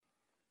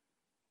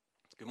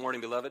Good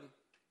morning, beloved.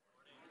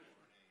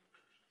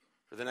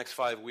 For the next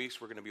 5 weeks,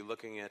 we're going to be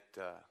looking at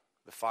the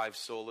five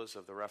solas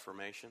of the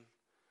Reformation.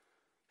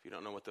 If you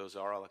don't know what those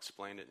are, I'll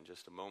explain it in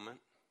just a moment.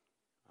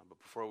 But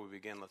before we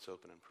begin, let's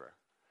open in prayer.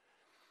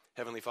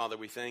 Heavenly Father,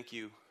 we thank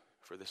you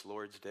for this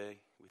Lord's Day.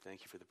 We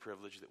thank you for the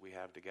privilege that we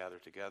have to gather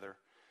together.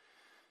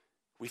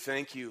 We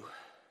thank you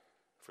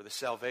for the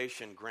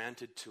salvation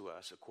granted to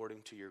us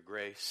according to your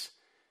grace,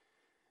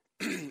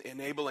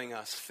 enabling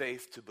us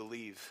faith to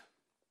believe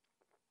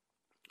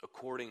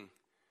according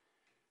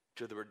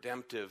to the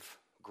redemptive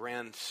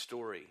grand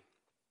story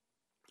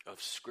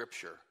of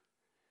Scripture,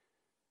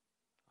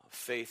 of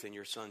faith in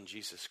your Son,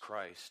 Jesus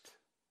Christ,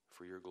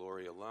 for your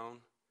glory alone,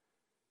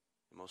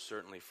 and most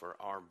certainly for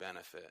our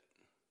benefit.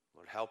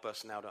 Lord, help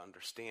us now to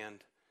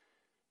understand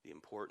the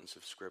importance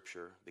of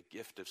Scripture, the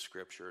gift of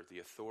Scripture, the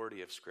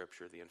authority of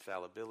Scripture, the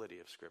infallibility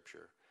of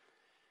Scripture,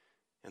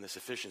 and the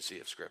sufficiency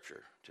of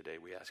Scripture. Today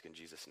we ask in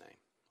Jesus' name.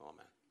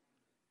 Amen.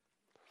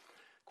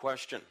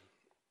 Question: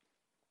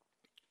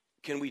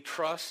 can we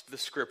trust the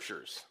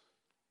Scriptures?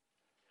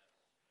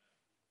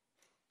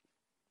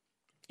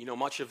 You know,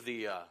 much of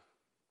the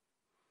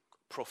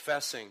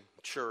professing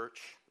church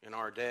in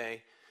our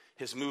day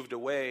has moved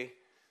away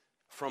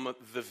from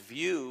the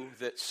view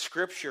that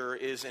Scripture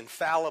is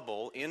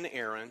infallible,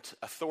 inerrant,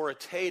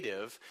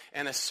 authoritative,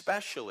 and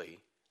especially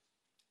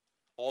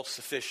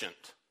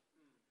all-sufficient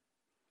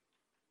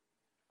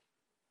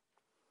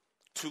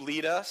to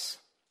lead us,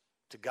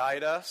 to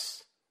guide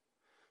us,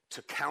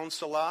 to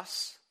counsel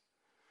us,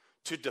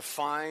 to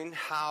define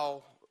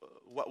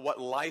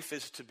what life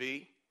is to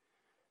be,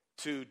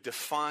 to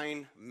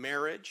define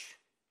marriage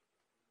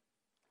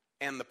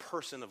and the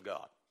person of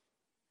God.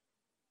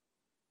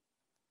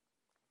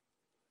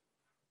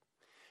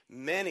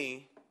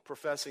 Many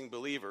professing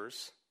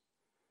believers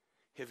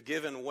have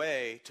given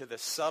way to the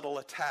subtle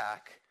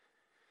attack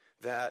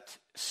that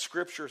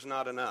Scripture is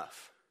not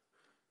enough,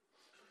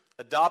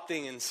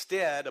 adopting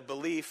instead a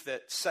belief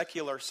that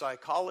secular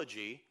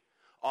psychology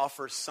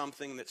offers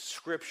something that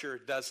Scripture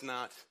does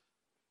not,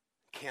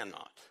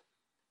 cannot.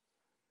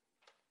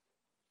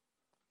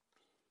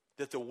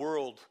 That the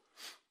world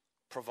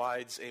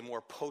provides a more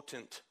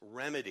potent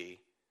remedy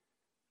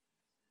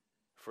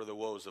for the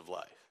woes of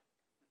life.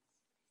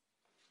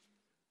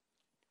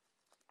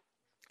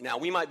 Now,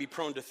 we might be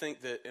prone to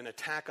think that an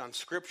attack on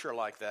Scripture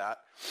like that,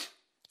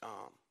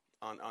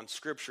 on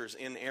Scripture's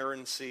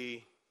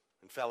inerrancy,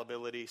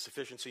 infallibility,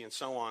 sufficiency, and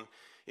so on,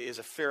 is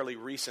a fairly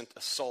recent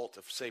assault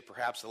of, say,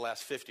 perhaps the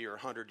last 50 or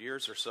 100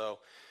 years or so.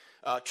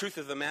 Truth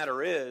of the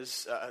matter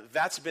is,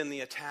 that's been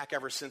the attack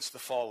ever since the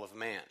fall of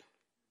man.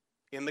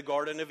 In the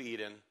Garden of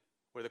Eden,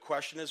 where the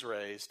question is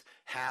raised,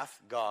 hath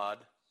God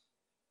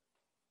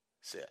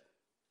said?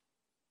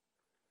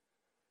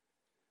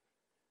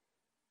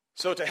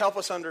 So to help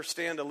us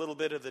understand a little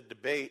bit of the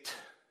debates,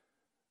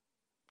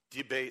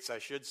 I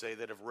should say,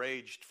 that have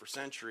raged for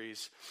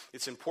centuries,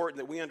 it's important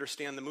that we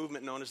understand the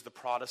movement known as the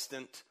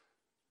Protestant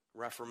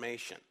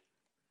Reformation.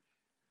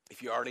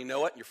 If you already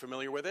know it, you're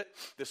familiar with it,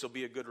 this will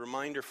be a good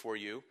reminder for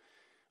you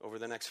over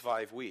the next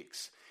 5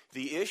 weeks.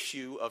 The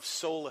issue of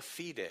sola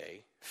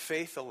fide,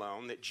 faith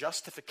alone, that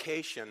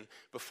justification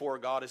before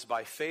God is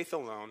by faith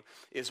alone,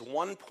 is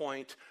one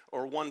point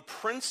or one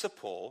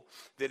principle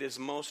that is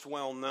most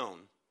well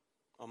known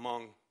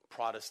among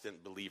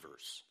Protestant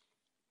believers.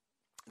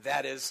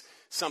 That is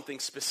something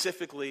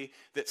specifically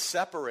that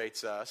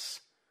separates us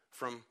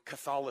from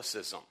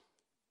Catholicism.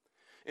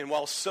 And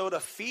while sola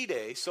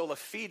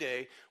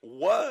fide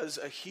was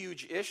a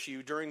huge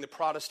issue during the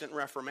Protestant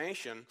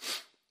Reformation,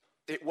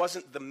 it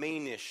wasn't the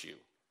main issue.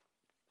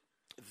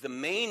 The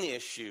main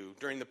issue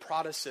during the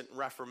Protestant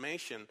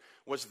Reformation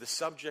was the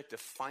subject of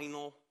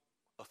final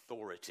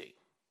authority.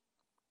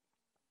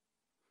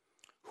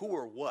 Who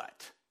or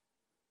what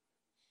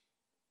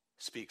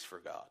speaks for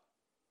God?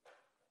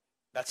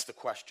 That's the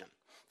question.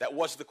 That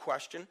was the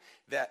question.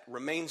 That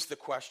remains the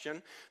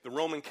question. The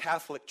Roman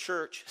Catholic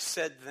Church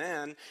said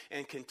then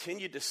and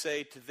continued to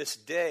say to this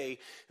day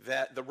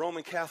that the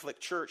Roman Catholic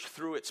Church,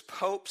 through its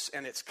popes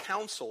and its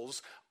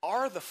councils,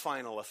 are the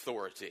final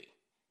authority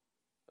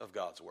of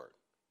God's Word.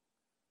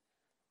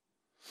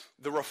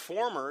 The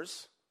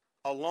Reformers,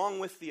 along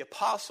with the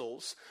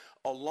apostles,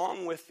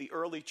 along with the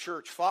early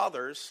church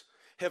fathers,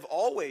 have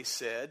always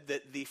said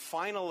that the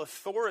final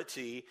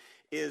authority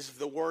is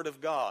the Word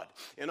of God.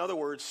 In other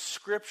words,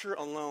 Scripture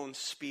alone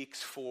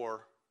speaks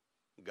for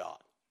God.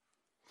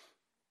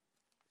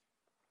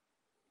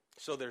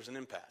 So there's an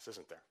impasse,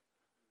 isn't there?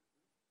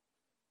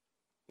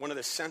 One of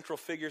the central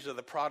figures of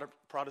the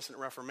Protestant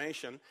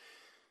Reformation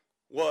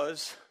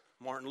was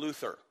Martin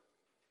Luther,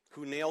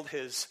 who nailed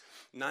his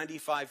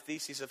 95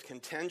 Theses of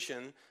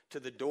Contention to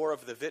the door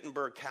of the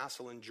Wittenberg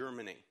Castle in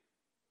Germany.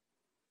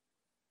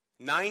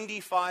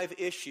 95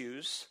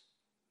 issues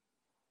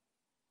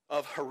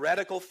of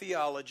heretical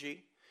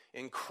theology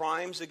and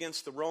crimes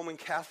against the Roman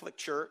Catholic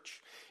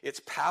Church,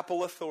 its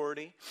papal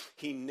authority.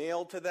 He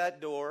nailed to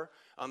that door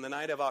on the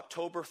night of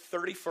October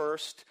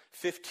 31st,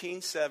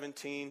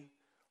 1517,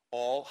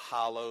 All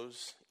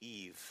Hallows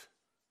Eve.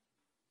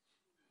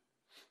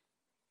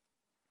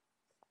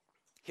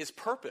 His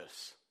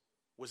purpose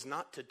was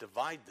not to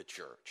divide the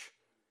church.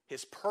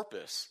 His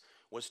purpose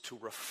was to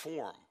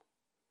reform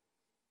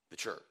the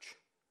church.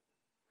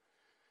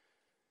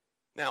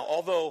 Now,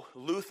 although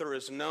Luther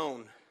is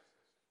known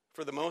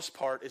for the most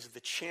part as the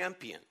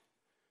champion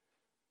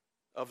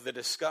of the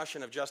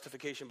discussion of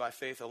justification by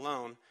faith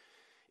alone,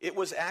 it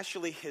was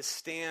actually his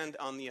stand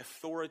on the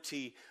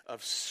authority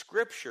of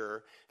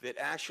Scripture that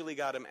actually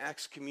got him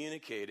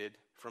excommunicated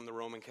from the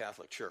Roman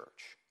Catholic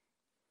Church.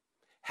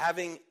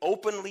 Having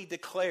openly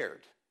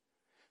declared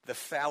the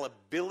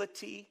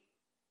fallibility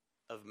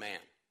of man,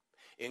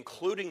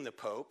 including the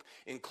Pope,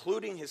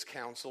 including his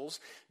councils,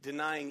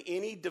 denying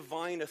any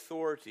divine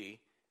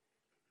authority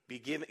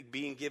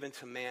being given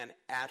to man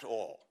at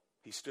all.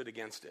 He stood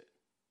against it.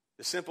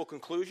 The simple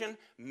conclusion,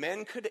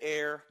 men could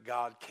err,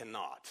 God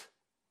cannot.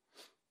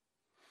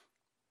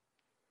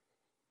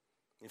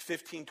 In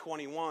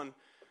 1521,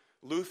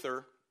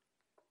 Luther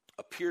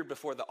appeared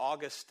before the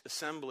August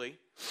Assembly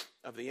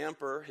of the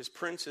Emperor, his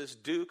princes,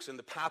 dukes, and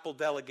the papal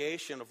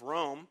delegation of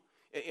Rome.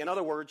 In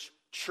other words,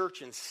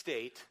 church and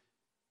state.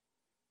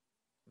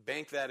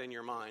 Bank that in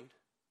your mind.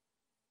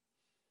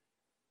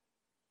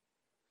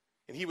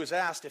 And he was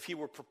asked if he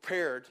were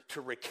prepared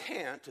to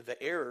recant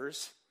the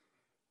errors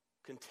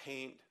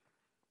contained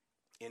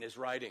in his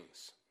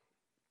writings.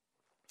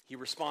 He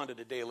responded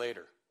a day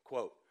later,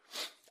 quote,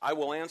 "I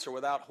will answer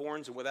without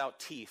horns and without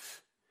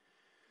teeth.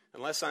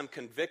 Unless I'm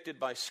convicted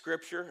by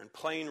Scripture and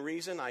plain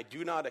reason, I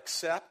do not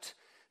accept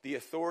the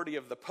authority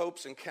of the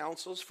popes and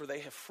councils, for they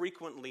have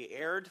frequently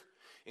erred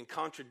and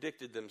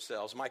contradicted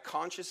themselves. My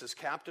conscience is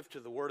captive to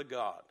the Word of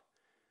God.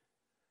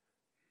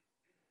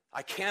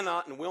 I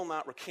cannot and will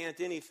not recant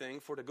anything,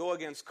 for to go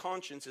against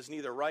conscience is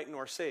neither right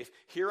nor safe.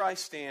 Here I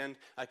stand,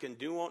 I can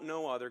do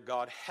no other.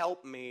 God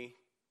help me.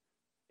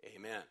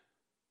 Amen."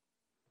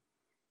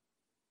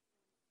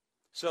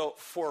 So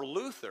for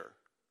Luther,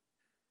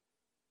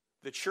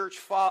 the church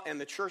and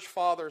the church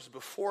fathers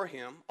before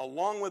him,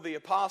 along with the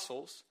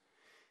apostles,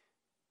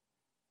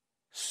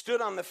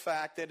 stood on the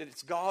fact that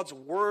it's God's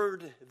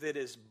word that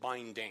is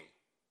binding.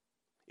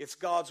 It's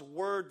God's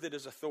word that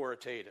is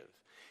authoritative.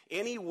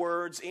 Any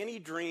words, any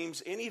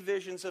dreams, any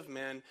visions of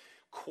men,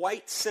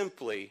 quite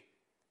simply,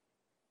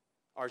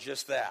 are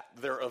just that.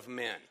 They're of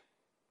men.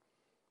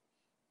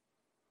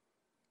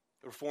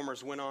 The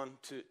Reformers went on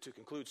to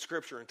conclude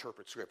Scripture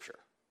interprets Scripture.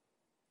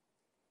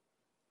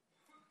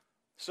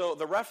 So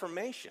the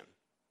Reformation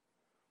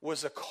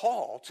was a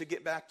call to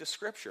get back to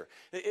Scripture.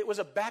 It was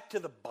a back to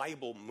the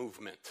Bible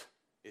movement,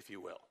 if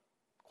you will,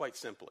 quite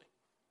simply.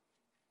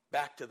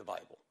 Back to the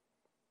Bible.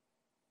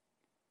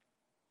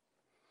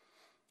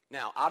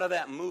 Now, out of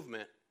that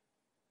movement,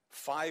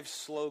 5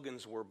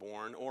 slogans were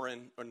born, or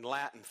in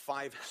Latin,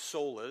 5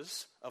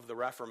 solas of the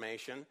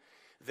Reformation,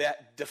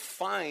 that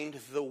defined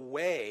the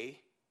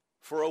way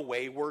for a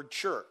wayward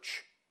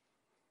church.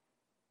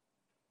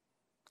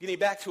 Getting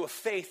back to a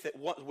faith that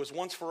was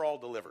once for all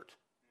delivered.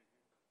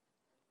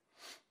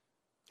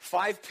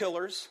 5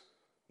 pillars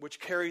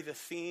which carry the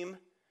theme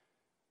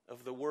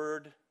of the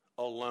word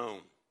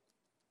alone.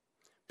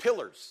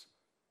 Pillars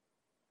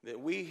that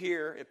we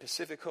here at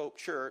Pacific Hope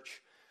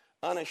Church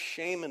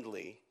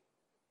unashamedly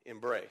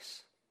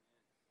embrace.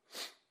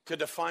 To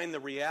define the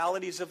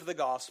realities of the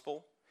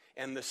gospel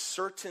and the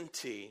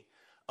certainty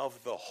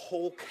of the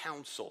whole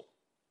counsel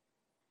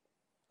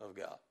of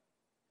God.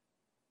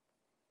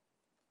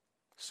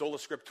 Sola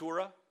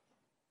Scriptura,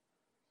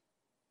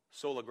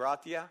 Sola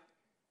Gratia,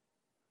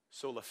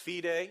 Sola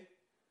Fide,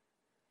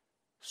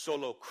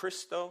 Solo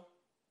Christo,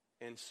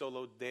 and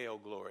Solo Deo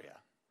Gloria.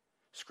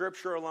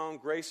 Scripture alone,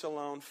 grace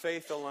alone,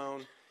 faith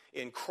alone,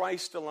 in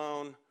Christ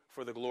alone,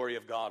 for the glory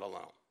of God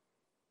alone.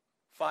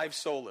 5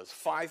 solas,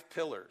 5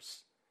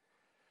 pillars.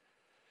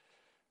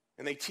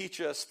 And they teach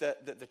us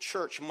that the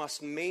church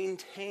must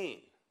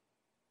maintain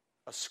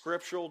a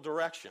scriptural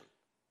direction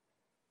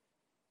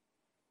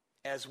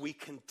as we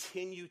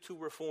continue to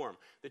reform.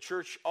 The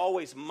church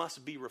always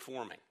must be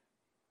reforming.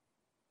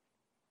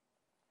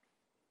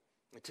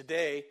 And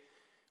today,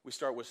 we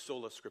start with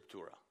Sola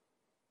Scriptura,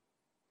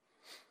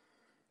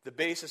 the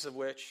basis of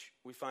which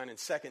we find in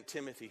 2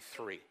 Timothy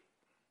 3.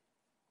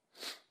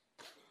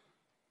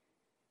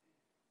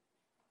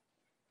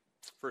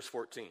 Verse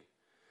 14.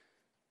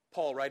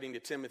 Paul writing to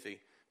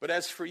Timothy, "But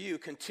as for you,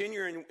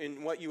 continue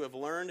in what you have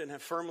learned and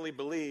have firmly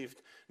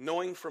believed,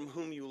 knowing from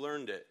whom you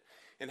learned it,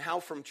 and how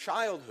from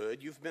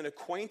childhood you've been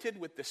acquainted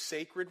with the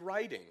sacred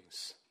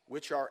writings,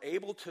 which are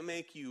able to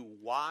make you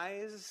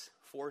wise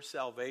for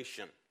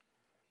salvation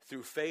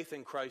through faith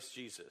in Christ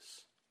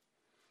Jesus.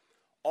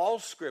 All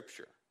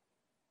Scripture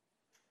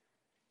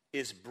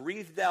is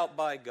breathed out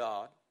by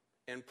God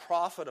and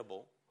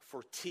profitable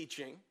for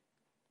teaching,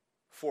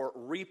 for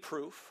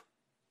reproof,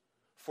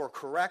 for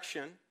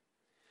correction,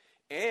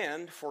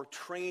 and for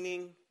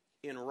training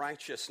in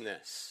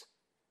righteousness,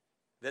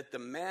 that the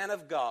man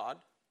of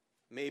God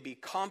may be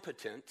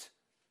competent,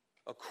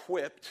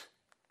 equipped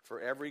for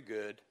every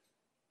good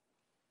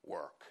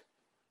work."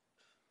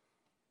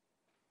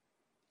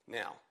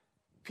 Now,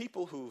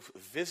 people who've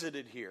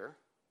visited here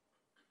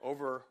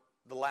over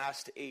the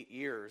last 8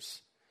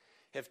 years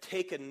have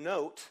taken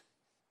note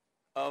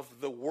of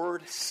the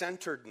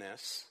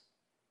word-centeredness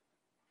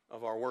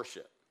of our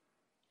worship.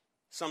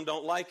 Some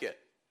don't like it,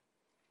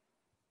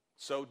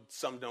 so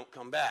some don't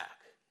come back.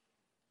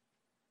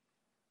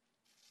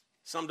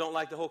 Some don't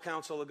like the whole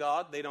counsel of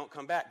God, they don't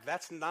come back.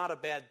 That's not a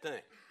bad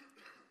thing.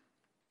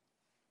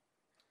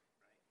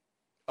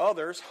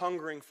 Others,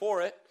 hungering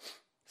for it,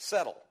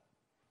 settle.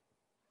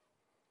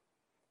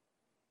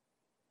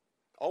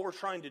 All we're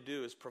trying to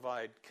do is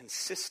provide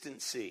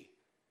consistency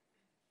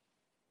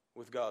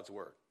with God's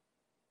word.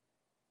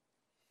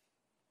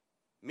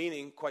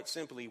 Meaning, quite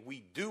simply,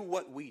 we do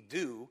what we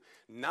do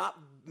not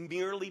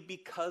merely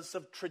because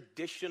of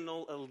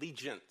traditional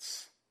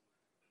allegiance.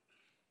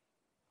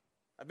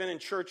 I've been in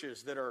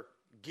churches that are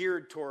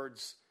geared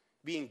towards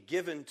being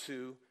given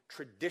to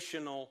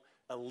traditional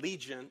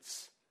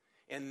allegiance,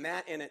 and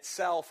that in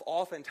itself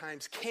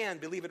oftentimes can,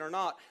 believe it or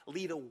not,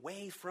 lead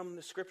away from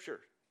the Scripture.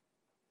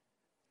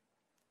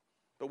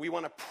 But we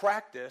want to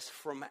practice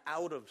from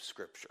out of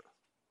Scripture.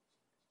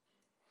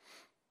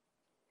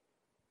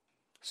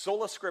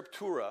 Sola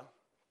Scriptura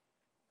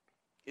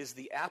is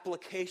the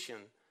application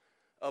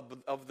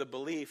of the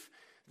belief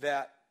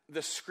that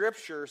the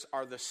Scriptures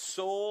are the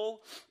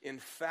sole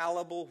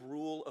infallible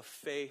rule of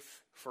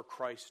faith for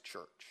Christ's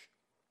church.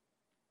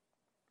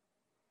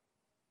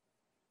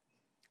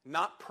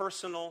 Not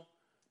personal,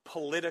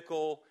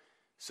 political,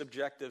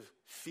 subjective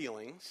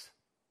feelings.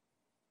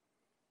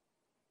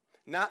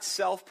 Not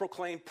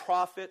self-proclaimed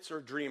prophets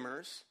or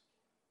dreamers.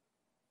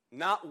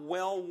 Not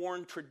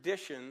well-worn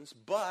traditions,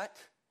 but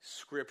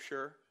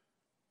Scripture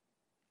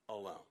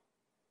alone.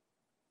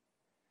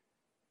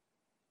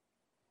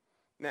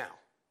 Now,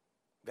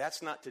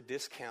 that's not to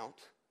discount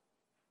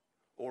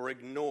or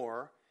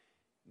ignore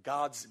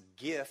God's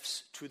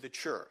gifts to the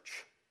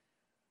church.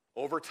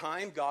 Over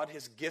time, God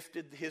has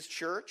gifted his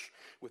church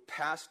with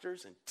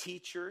pastors and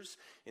teachers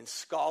and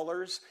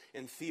scholars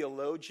and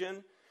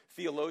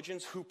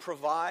theologians who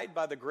provide,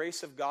 by the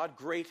grace of God,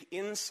 great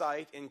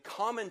insight and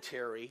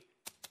commentary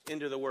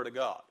into the Word of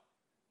God.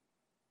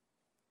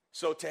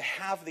 So to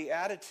have the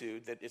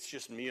attitude that it's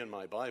just me and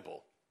my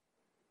Bible,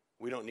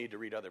 we don't need to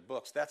read other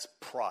books, that's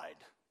pride.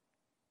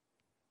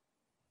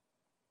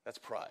 That's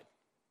pride.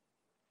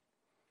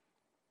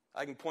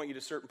 I can point you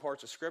to certain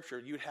parts of Scripture.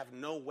 You'd have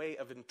no way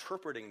of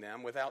interpreting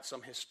them without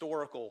some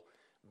historical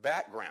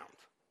background.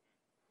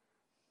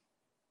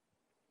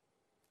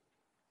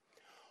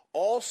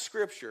 All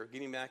Scripture,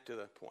 getting back to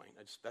the point,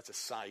 that's a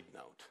side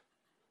note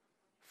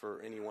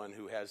for anyone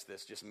who has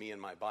this just me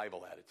and my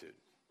Bible attitude.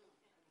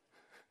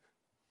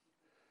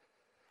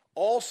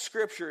 All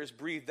Scripture is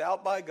breathed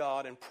out by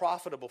God and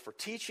profitable for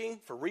teaching,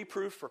 for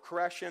reproof, for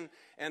correction,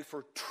 and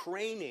for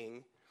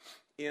training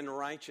in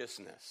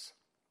righteousness.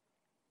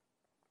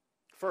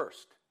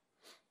 First,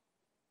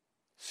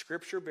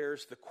 Scripture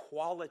bears the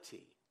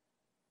quality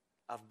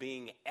of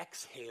being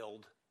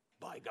exhaled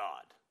by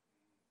God.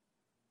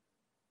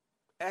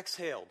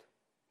 Exhaled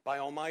by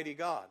Almighty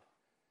God.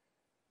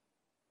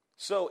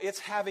 So its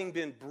having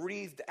been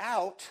breathed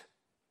out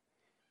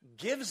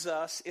gives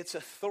us its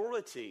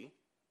authority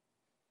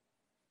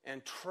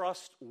and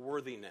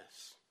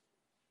trustworthiness.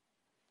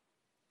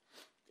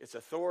 Its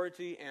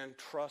authority and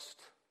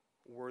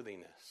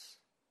trustworthiness.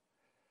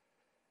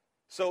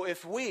 So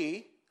if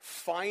we,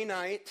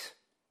 finite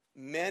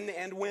men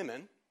and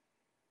women,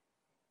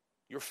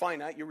 you're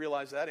finite, you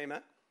realize that,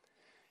 amen?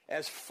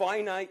 As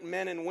finite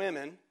men and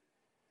women,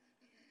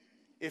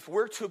 if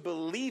we're to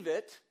believe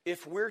it,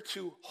 if we're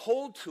to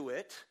hold to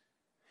it,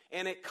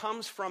 and it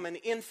comes from an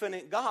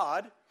infinite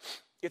God,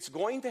 it's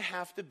going to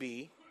have to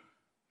be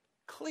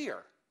clear.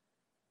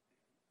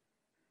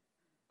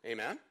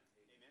 Amen?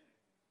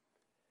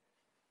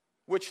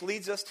 Which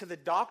leads us to the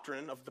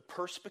doctrine of the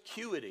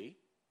perspicuity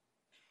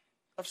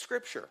of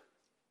Scripture.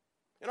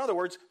 In other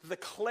words, the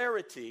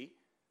clarity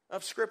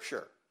of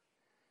Scripture,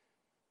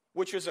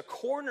 which is a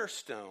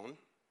cornerstone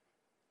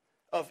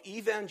of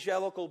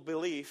evangelical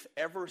belief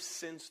ever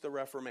since the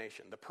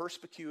Reformation. The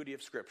perspicuity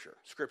of Scripture.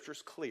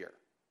 Scripture's clear.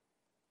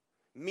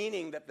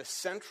 Meaning that the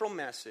central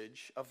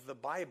message of the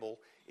Bible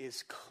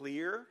is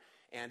clear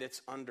and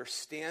it's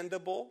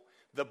understandable.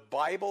 The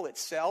Bible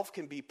itself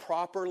can be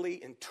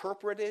properly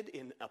interpreted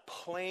in a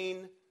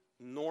plain,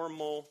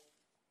 normal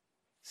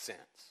sense.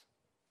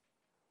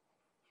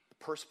 The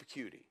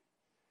perspicuity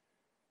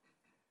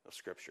of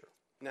Scripture.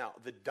 Now,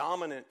 the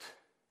dominant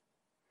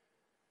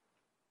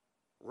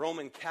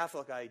Roman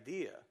Catholic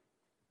idea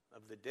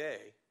of the day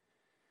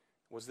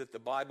was that the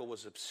Bible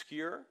was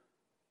obscure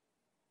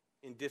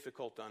and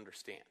difficult to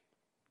understand.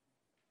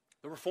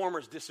 The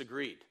Reformers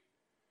disagreed,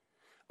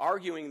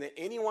 arguing that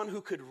anyone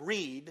who could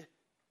read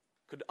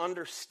could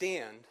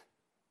understand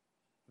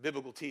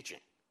biblical teaching.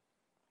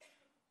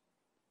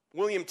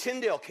 William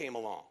Tyndale came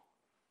along,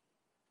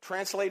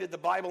 translated the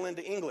Bible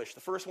into English, the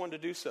first one to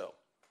do so,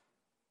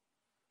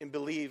 and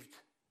believed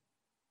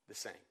the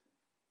same.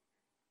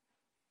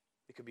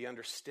 It could be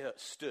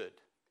understood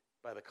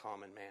by the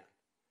common man.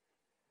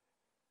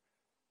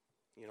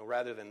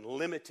 rather than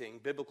limiting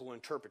biblical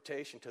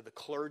interpretation to the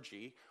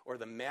clergy or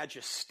the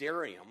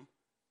magisterium,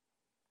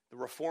 the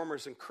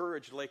Reformers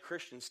encouraged lay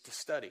Christians to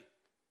study,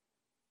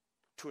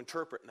 to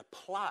interpret and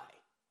apply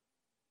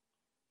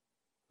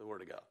the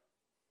Word of God.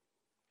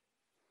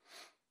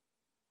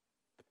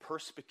 The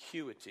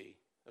perspicuity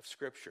of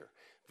Scripture,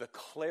 the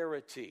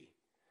clarity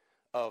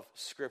of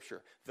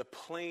Scripture, the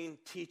plain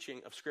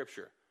teaching of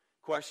Scripture.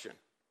 Question: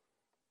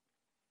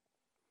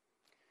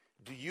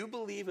 do you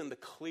believe in the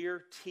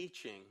clear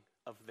teaching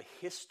of the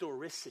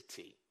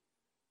historicity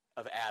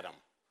of Adam?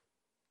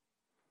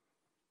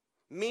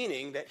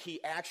 Meaning that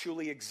he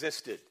actually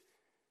existed,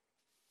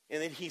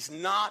 and that he's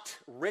not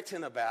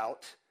written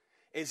about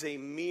as a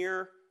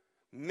mere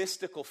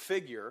mystical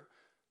figure,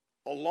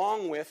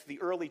 along with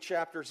the early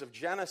chapters of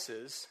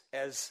Genesis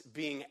as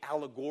being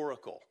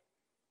allegorical.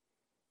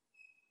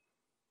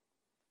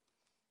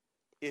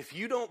 If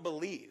you don't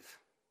believe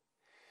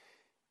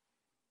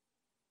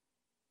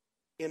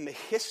in the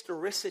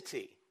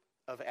historicity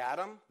of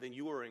Adam, then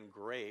you are in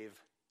grave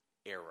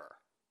error,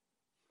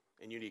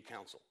 and you need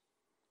counsel.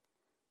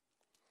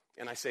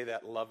 And I say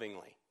that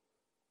lovingly.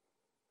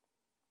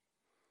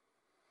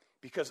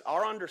 Because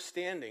our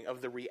understanding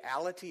of the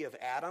reality of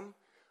Adam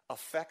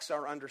affects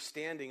our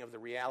understanding of the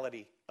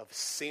reality of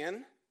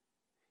sin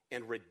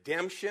and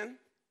redemption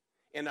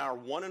in our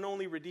one and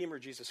only Redeemer,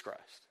 Jesus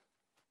Christ.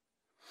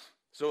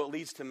 So it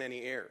leads to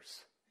many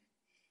errors.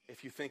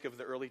 If you think of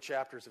the early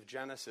chapters of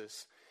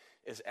Genesis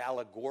as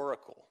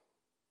allegorical,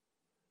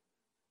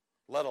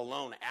 let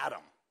alone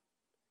Adam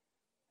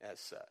as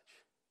such.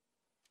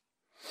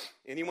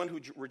 Anyone who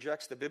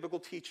rejects the biblical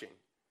teaching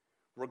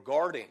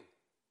regarding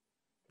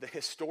the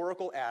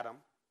historical Adam,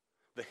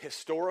 the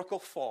historical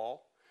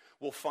fall,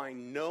 will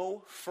find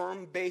no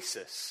firm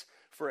basis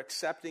for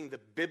accepting the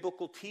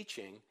biblical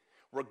teaching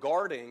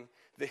regarding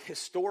the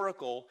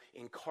historical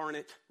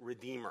incarnate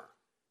Redeemer.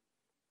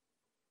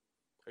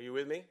 Are you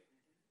with me?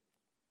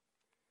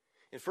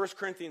 In 1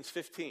 Corinthians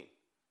 15,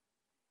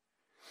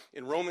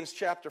 in Romans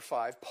chapter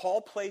 5,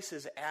 Paul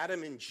places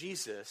Adam and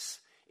Jesus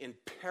in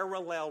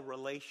parallel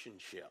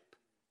relationship.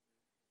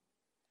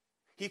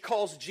 He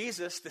calls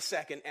Jesus the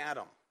second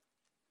Adam.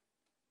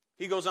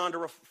 He goes on to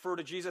refer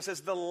to Jesus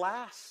as the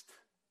last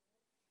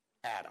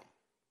Adam.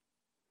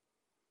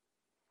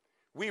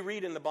 We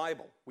read in the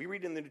Bible, we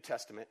read in the New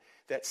Testament,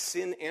 that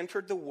sin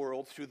entered the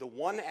world through the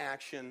one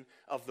action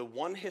of the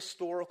one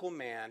historical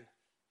man,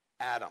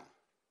 Adam.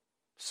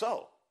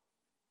 So,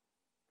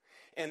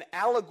 an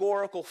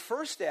allegorical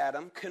first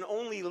Adam can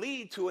only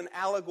lead to an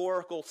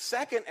allegorical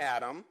second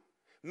Adam,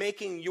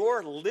 making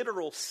your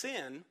literal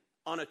sin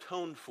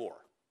unatoned for.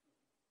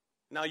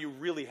 Now you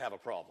really have a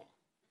problem.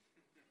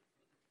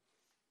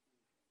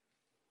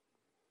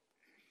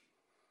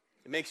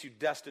 It makes you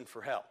destined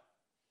for hell.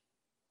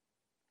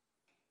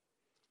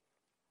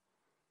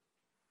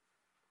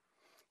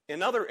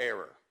 Another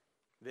error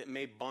that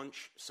may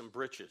bunch some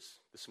britches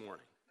this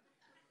morning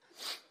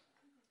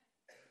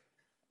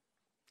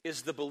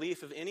is the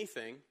belief of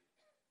anything,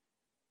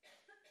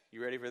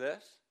 you ready for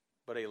this?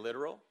 But a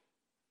literal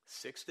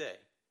 6-day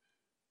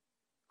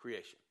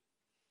creation.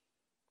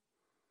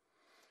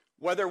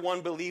 Whether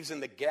one believes in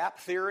the gap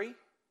theory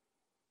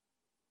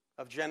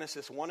of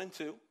Genesis 1 and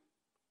 2,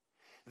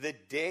 the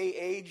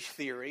day-age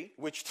theory,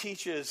 which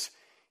teaches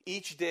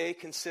each day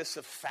consists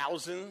of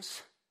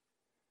thousands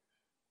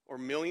or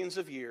millions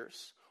of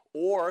years,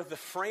 or the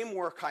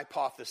framework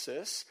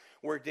hypothesis,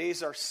 where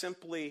days are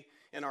simply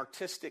an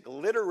artistic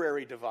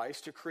literary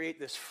device to create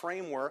this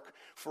framework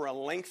for a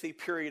lengthy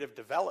period of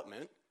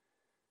development.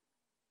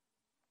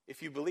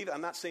 If you believe,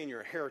 I'm not saying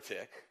you're a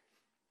heretic,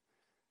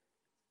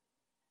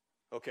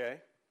 okay?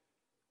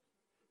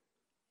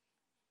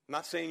 I'm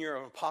not saying you're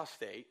an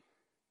apostate.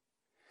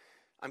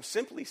 I'm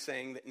simply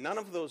saying that none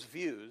of those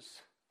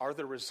views are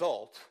the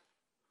result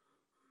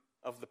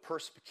of the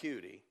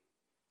perspicuity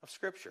of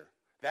Scripture.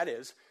 That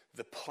is,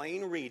 the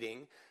plain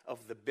reading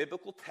of the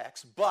biblical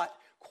text, but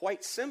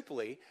quite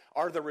simply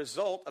are the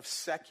result of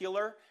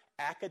secular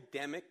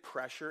academic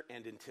pressure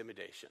and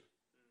intimidation.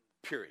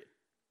 Period.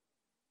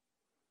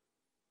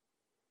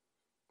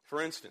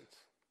 For instance,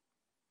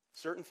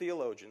 certain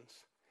theologians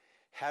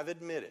have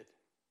admitted,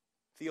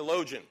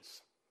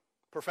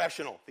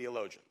 professional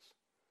theologians,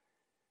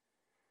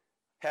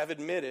 have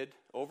admitted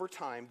over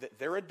time that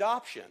their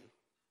adoption,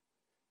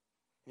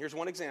 here's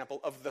one example,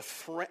 of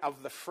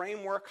the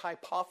framework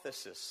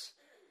hypothesis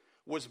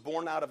was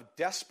born out of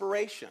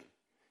desperation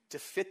to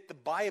fit the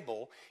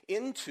Bible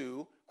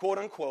into, quote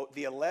unquote,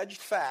 the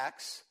alleged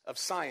facts of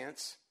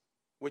science,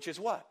 which is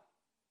what?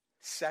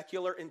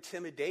 Secular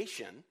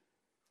intimidation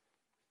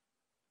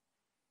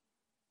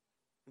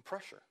and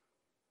pressure.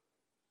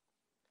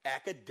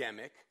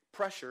 Academic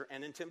pressure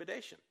and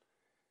intimidation.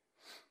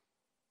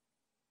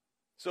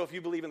 So if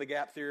you believe in the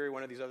gap theory,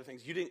 one of these other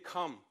things, you didn't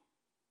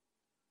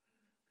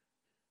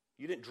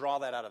draw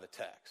that out of the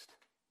text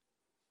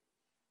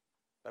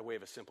by way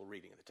of a simple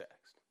reading of the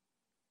text.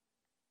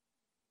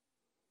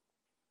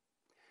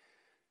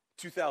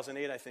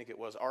 2008, I think it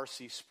was,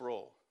 R.C.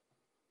 Sproul,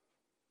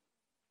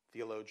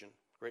 theologian,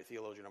 great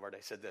theologian of our day,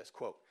 said this,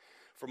 quote,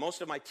 "For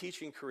most of my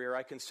teaching career,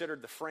 I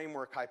considered the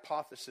framework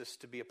hypothesis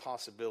to be a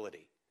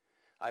possibility.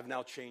 I've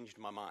now changed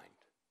my mind.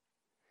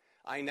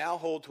 I now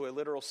hold to a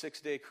literal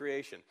 6-day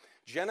creation.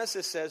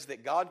 Genesis says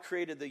that God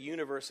created the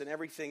universe and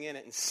everything in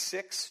it in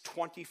 6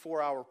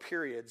 24-hour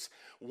periods.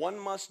 One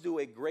must do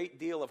a great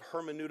deal of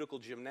hermeneutical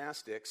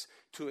gymnastics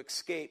to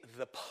escape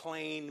the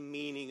plain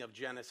meaning of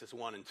Genesis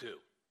 1 and 2.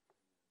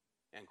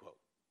 End quote.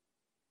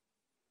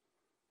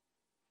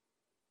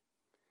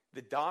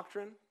 The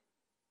doctrine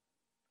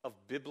of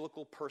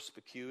biblical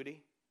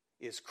perspicuity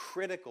is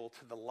critical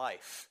to the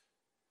life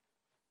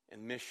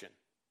and mission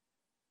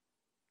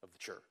of the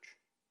church.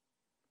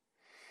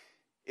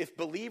 If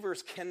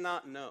believers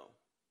cannot know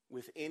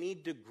with any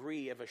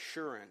degree of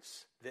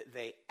assurance that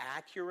they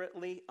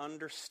accurately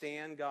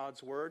understand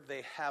God's word,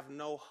 they have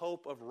no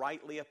hope of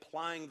rightly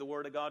applying the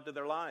word of God to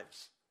their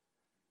lives.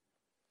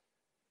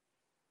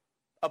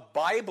 A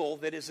Bible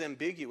that is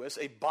ambiguous,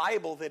 a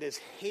Bible that is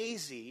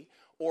hazy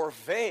or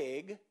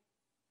vague,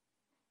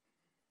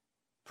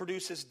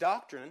 produces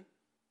doctrine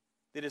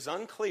that is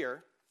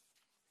unclear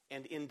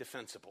and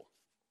indefensible.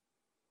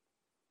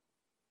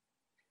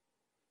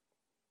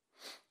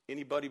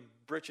 Anybody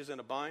britches in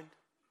a bind?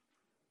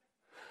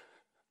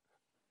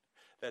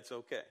 That's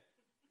okay.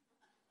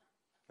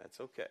 That's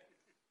okay.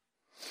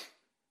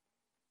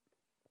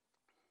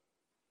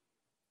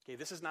 Okay,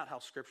 this is not how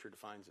Scripture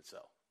defines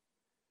itself.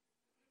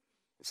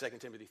 In 2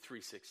 Timothy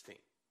 3:16.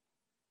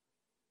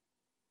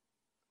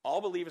 All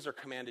believers are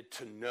commanded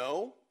to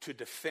know, to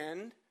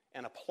defend,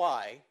 and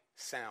apply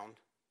sound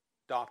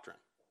doctrine.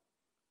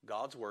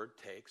 God's word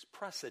takes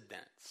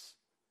precedence.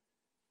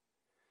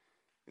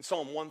 In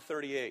Psalm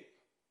 138,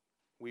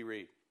 we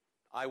read,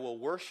 "I will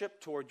worship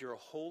toward your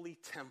holy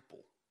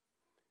temple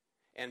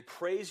and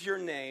praise your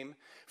name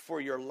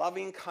for your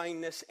loving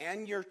kindness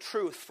and your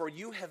truth, for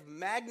you have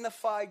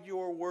magnified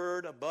your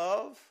word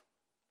above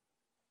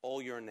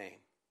all your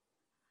name."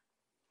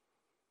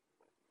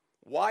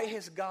 Why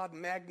has God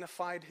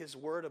magnified his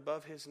word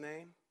above his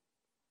name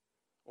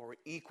or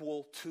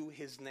equal to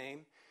his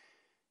name?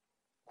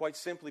 Quite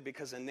simply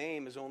because a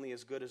name is only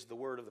as good as the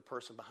word of the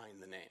person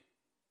behind the name.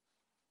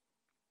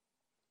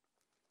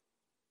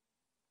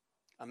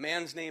 A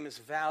man's name is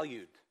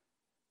valued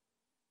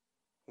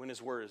when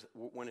his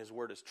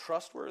word is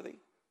trustworthy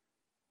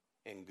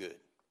and good.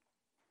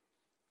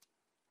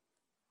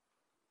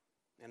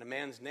 And a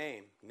man's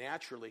name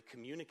naturally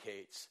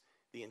communicates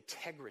the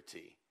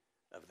integrity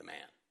of the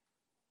man.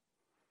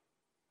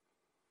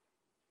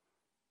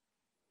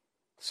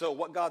 So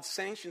what God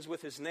sanctions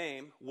with his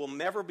name will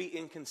never be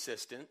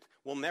inconsistent,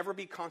 will never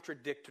be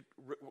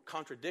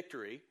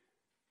contradictory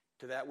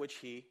to that which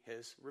he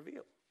has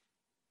revealed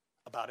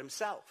about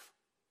himself.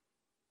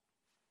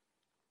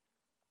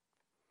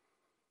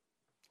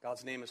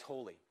 God's name is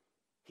holy.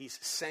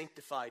 He's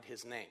sanctified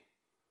his name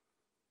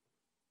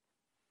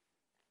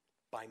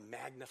by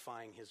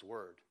magnifying his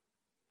word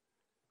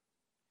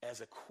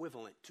as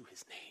equivalent to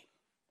his name.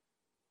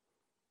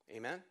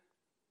 Amen?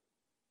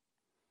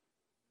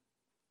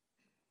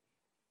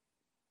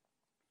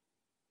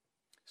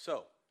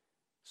 So,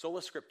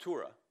 Sola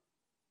Scriptura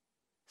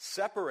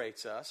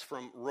separates us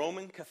from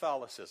Roman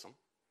Catholicism.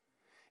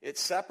 It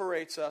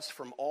separates us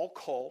from all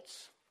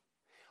cults,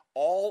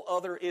 all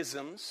other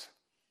isms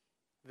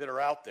that are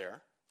out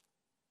there.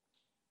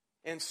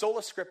 And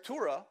Sola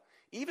Scriptura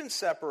even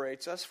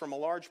separates us from a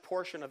large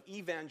portion of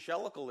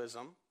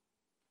evangelicalism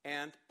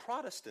and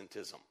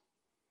Protestantism,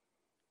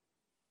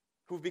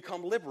 who've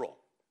become liberal,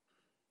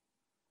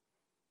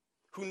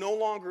 who no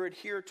longer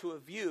adhere to a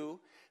view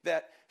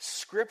that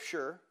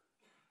Scripture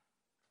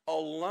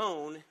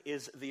alone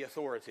is the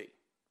authority.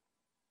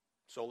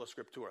 Sola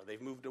Scriptura.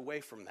 They've moved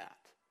away from that.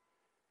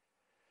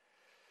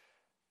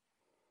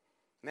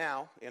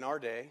 Now, in our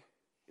day,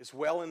 as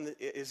well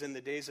as in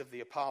the days of the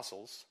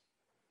apostles,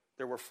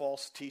 there were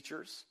false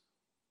teachers,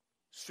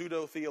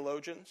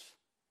 pseudo-theologians,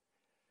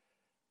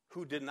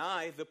 who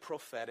deny the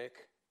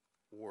prophetic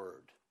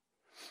word.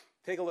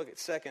 Take a look at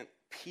 2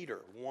 Peter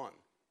 1.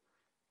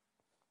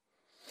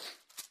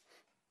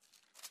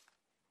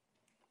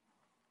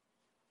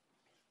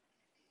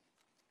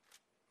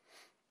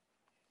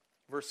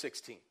 Verse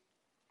 16.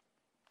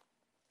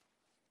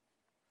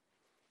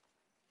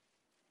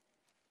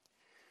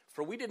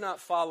 "For we did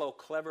not follow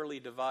cleverly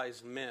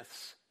devised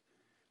myths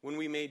when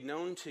we made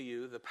known to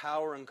you the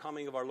power and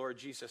coming of our Lord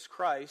Jesus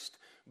Christ,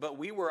 but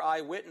we were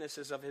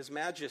eyewitnesses of his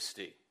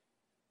majesty.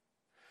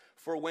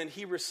 For when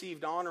he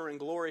received honor and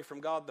glory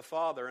from God the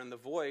Father, and the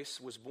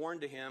voice was borne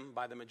to him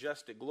by the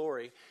majestic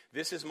glory,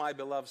 'This is my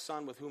beloved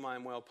Son with whom I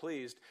am well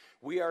pleased,'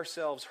 we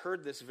ourselves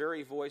heard this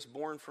very voice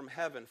borne from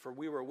heaven, for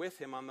we were with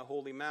him on the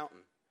holy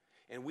mountain.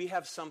 And we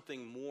have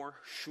something more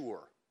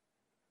sure,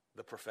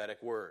 the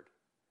prophetic word,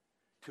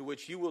 to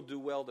which you will do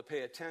well to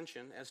pay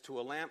attention as to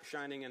a lamp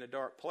shining in a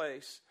dark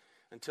place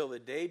until the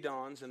day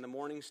dawns and the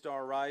morning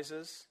star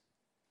rises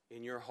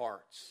in your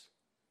hearts.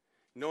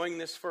 Knowing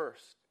this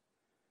first,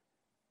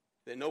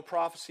 that no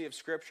prophecy of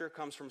Scripture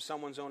comes from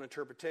someone's own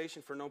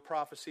interpretation, for no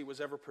prophecy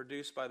was ever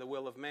produced by the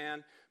will of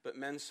man, but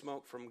men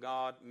spoke from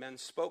God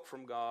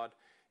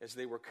as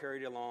they were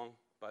carried along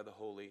by the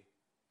Holy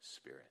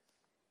Spirit.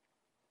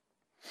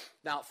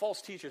 Now,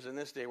 false teachers in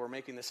this day were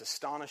making this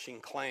astonishing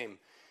claim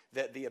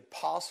that the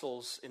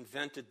apostles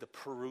invented the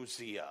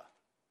parousia,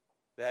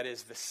 that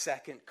is, the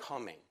second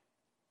coming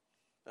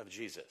of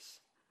Jesus.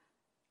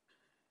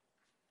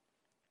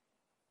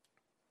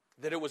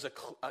 That it was a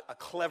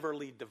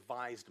cleverly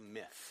devised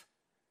myth.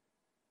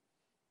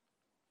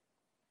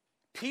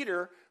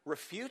 Peter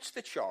refutes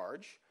the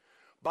charge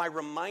by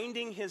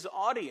reminding his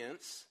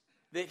audience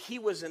that he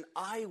was an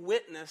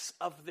eyewitness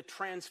of the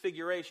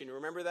transfiguration. You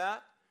remember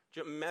that?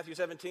 Matthew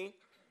 17?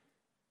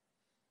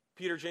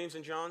 Peter, James,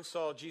 and John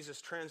saw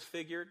Jesus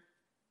transfigured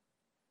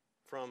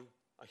from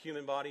a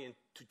human body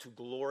into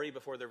glory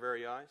before their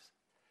very eyes,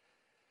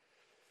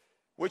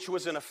 which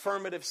was an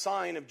affirmative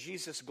sign of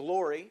Jesus'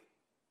 glory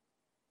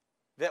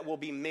that will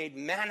be made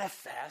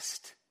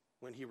manifest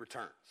when he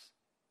returns.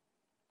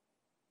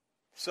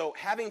 So,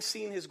 having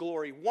seen his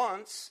glory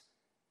once,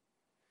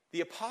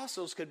 the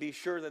apostles could be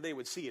sure that they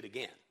would see it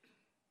again,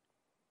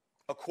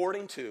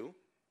 according to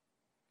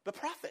the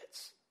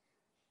prophets,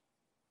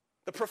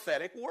 the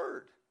prophetic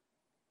word.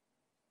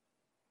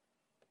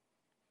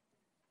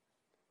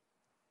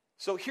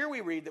 So here we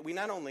read that we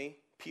not only,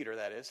 Peter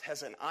that is,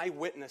 has an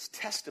eyewitness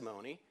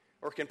testimony,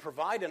 or can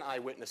provide an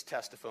eyewitness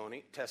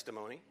testimony,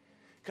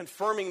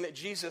 confirming that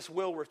Jesus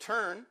will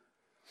return.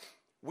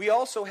 We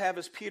also have,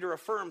 as Peter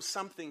affirms,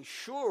 something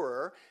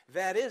surer,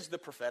 that is the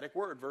prophetic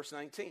word, verse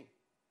 19.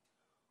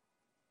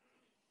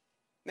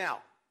 Now,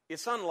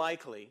 it's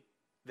unlikely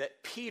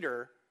that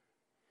Peter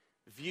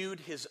viewed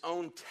his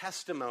own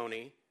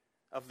testimony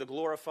of the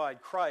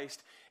glorified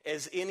Christ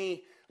as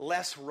any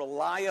less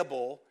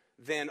reliable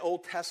than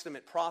Old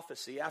Testament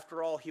prophecy.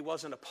 After all, he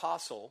was an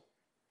apostle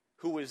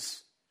who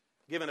was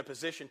given a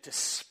position to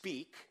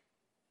speak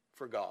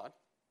for God.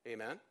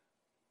 Amen?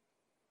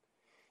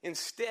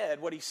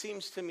 Instead, what he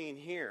seems to mean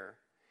here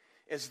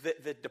is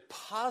that the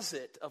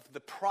deposit of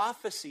the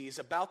prophecies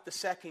about the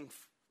second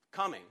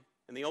coming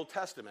in the Old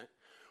Testament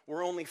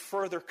were only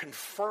further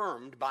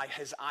confirmed by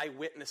his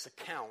eyewitness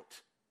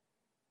account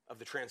of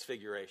the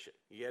transfiguration.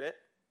 You get it?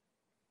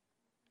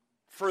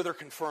 Further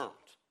confirmed.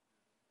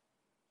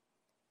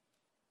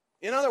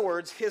 In other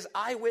words, his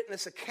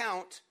eyewitness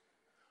account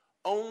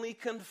only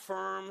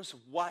confirms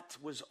what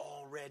was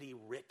already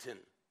written.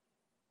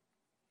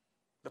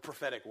 The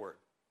prophetic word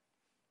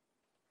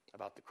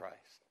about the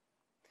Christ.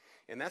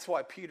 And that's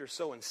why Peter's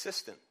so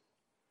insistent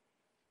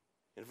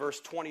in verse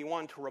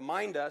 21 to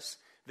remind us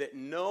that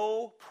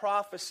no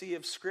prophecy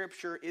of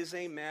Scripture is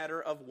a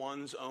matter of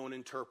one's own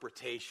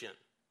interpretation.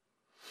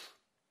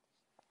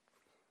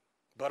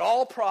 But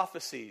all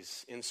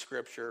prophecies in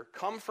Scripture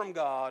come from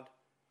God,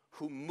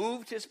 who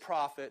moved his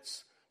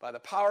prophets by the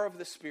power of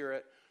the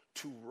Spirit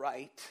to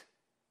write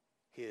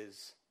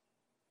his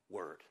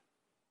word.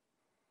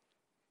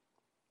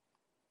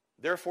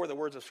 Therefore, the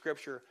words of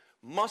Scripture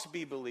must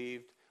be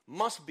believed,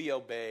 must be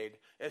obeyed.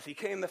 As he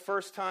came the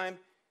first time,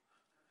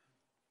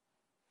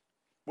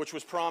 which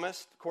was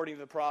promised, according to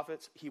the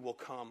prophets, he will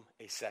come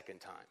a second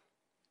time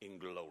in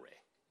glory.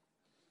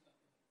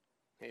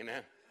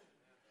 Amen.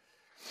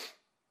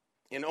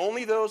 And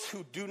only those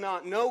who do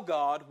not know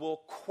God will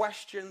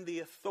question the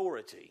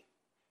authority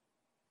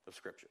of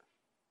Scripture.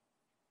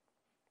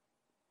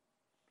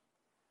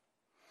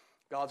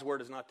 God's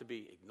word is not to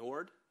be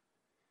ignored.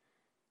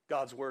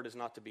 God's word is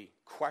not to be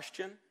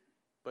questioned,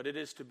 but it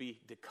is to be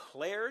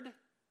declared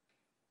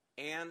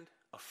and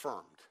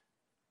affirmed.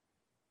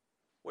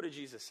 What did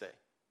Jesus say?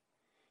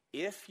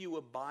 If you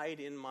abide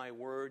in my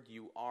word,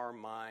 you are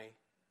my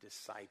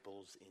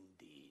disciples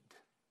indeed.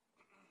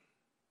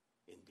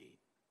 Indeed.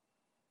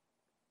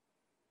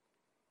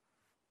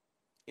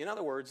 In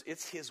other words,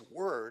 it's his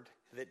word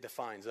that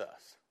defines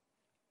us.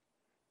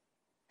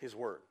 His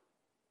word.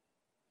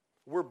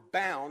 We're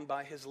bound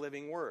by his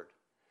living word.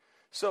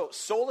 So,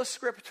 sola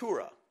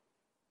scriptura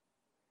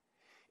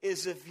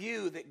is a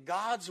view that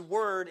God's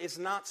word is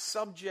not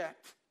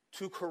subject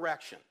to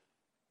correction,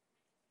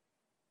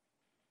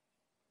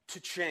 to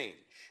change,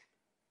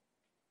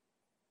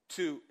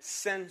 to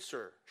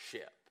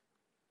censorship.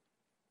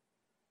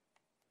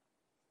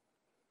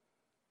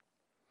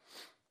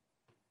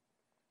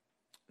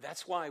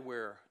 That's why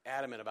we're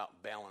adamant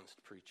about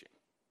balanced preaching.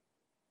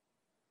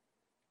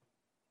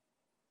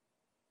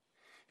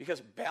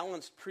 Because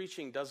balanced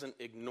preaching doesn't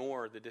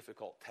ignore the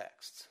difficult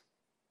texts.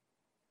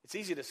 It's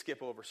easy to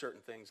skip over certain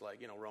things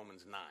like,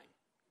 Romans 9.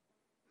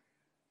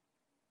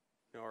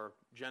 Or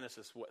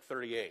Genesis,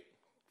 38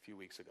 a few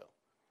weeks ago.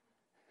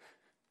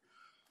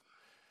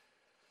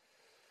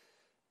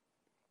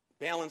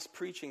 Balanced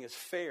preaching is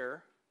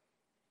fair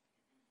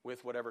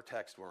with whatever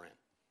text we're in.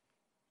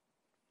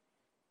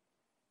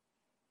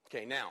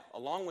 Okay, now,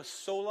 along with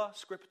sola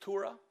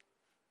scriptura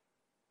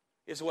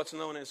is what's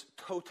known as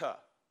tota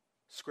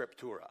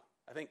scriptura.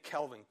 I think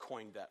Calvin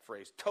coined that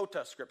phrase,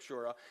 tota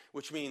scriptura,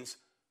 which means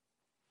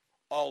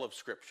all of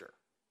Scripture.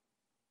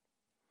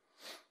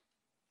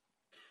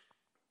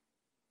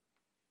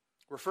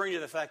 referring to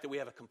the fact that we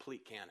have a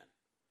complete canon.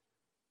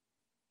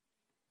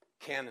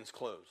 Canon's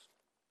closed.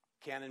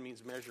 Canon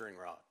means measuring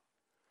rod.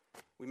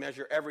 We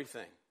measure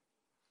everything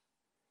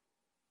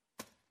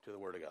to the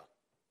Word of God.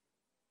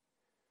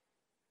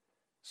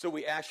 So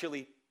we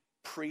actually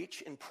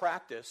preach and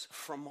practice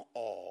from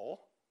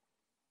all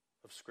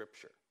of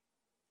Scripture.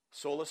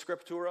 Sola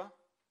Scriptura,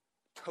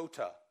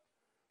 tota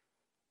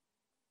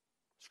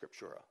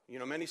Scriptura. You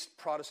know, many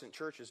Protestant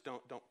churches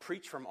don't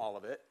preach from all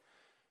of it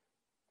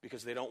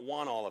because they don't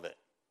want all of it.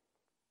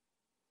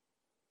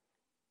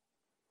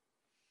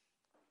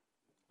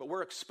 But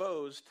we're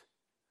exposed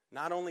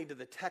not only to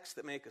the texts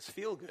that make us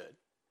feel good,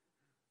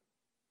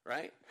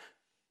 right?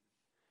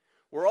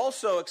 We're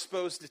also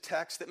exposed to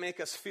texts that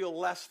make us feel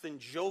less than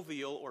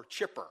jovial or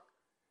chipper.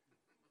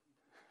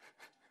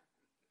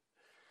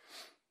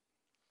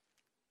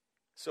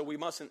 So we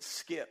mustn't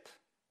skip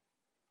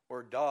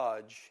or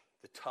dodge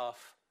the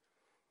tough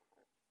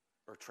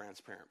or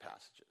transparent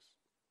passages.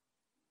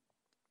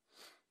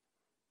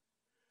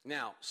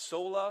 Now,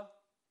 sola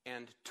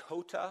and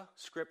tota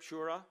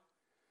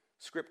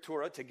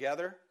scriptura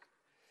together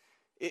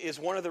is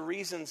one of the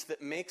reasons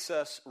that makes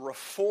us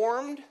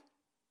Reformed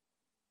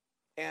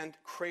and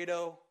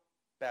Credo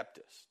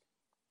Baptist.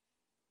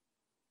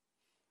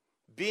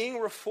 Being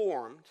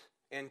Reformed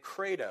and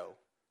Credo,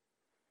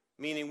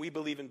 meaning we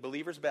believe in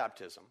believers'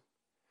 baptism,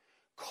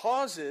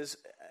 causes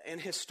an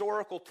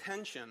historical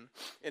tension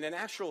and an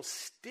actual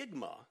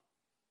stigma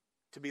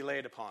to be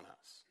laid upon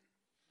us.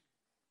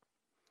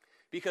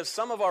 Because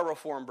some of our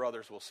Reformed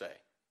brothers will say,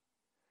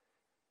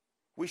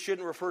 we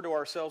shouldn't refer to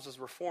ourselves as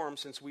Reformed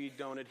since we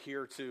don't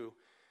adhere to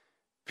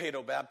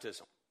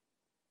paedobaptism,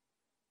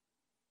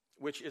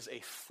 which is a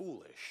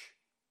foolish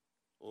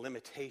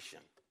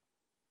limitation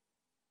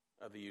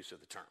of the use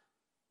of the term.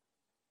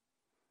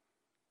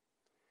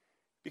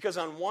 Because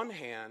on one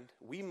hand,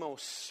 we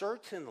most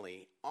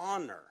certainly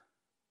honor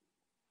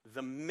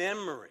the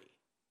memory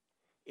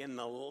and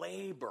the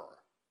labor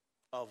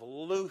of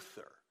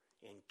Luther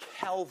and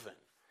Calvin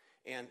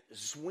and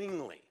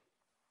Zwingli.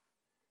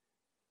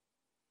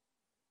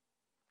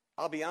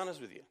 I'll be honest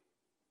with you.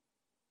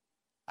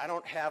 I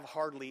don't have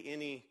hardly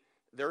any,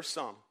 there's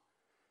some,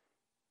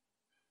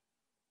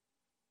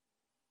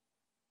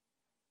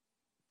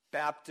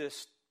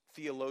 Baptist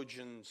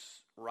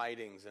theologians'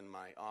 writings in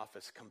my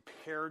office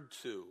compared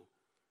to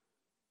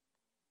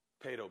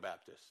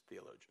Paedo-Baptist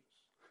theologians.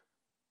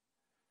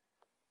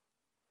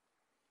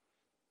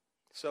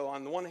 So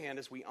on the one hand,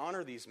 as we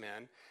honor these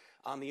men,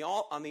 on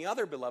the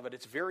other, beloved,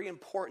 it's very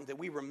important that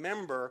we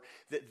remember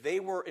that they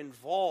were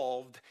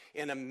involved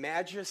in a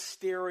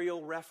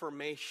magisterial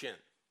reformation.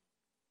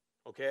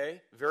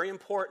 Okay? Very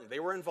important. They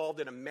were involved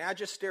in a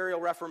magisterial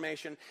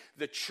reformation.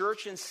 The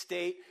church and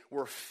state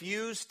were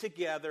fused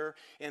together,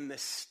 and the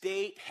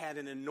state had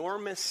an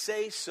enormous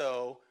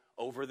say-so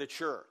over the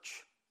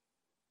church.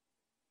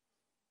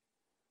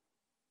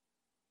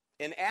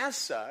 And as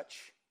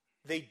such,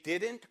 they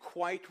didn't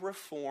quite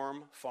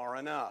reform far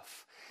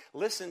enough.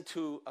 Listen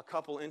to a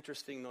couple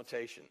interesting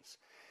notations.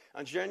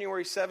 On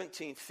January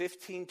 17th,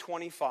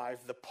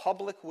 1525, the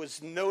public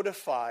was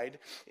notified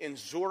in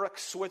Zurich,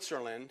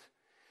 Switzerland,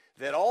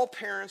 that all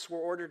parents were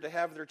ordered to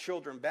have their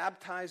children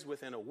baptized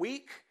within a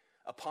week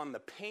upon the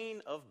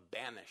pain of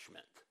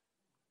banishment.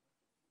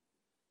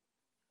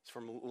 It's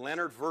from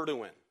Leonard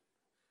Verduin,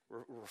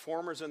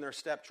 Reformers and Their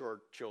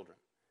Stepchildren,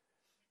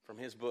 from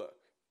his book,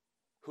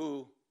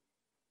 who,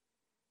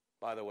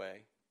 by the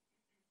way,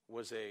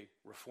 was a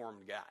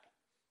Reformed guy.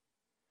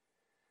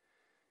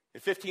 In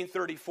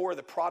 1534,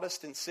 the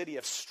Protestant city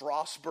of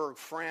Strasbourg,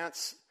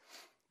 France,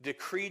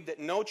 decreed that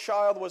no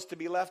child was to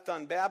be left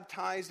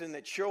unbaptized, and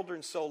that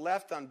children so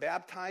left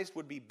unbaptized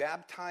would be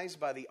baptized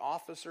by the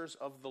officers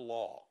of the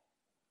law.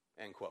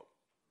 End quote.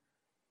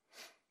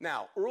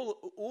 Now,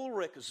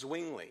 Ulrich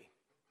Zwingli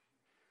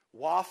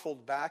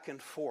waffled back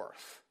and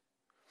forth.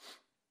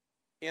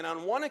 And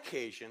on one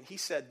occasion, he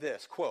said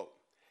this, quote,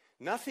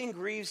 "Nothing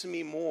grieves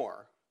me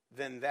more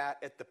than that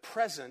at the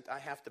present I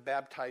have to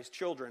baptize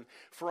children,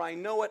 for I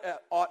know it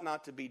ought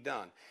not to be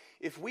done.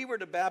 If we were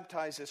to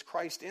baptize as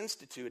Christ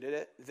instituted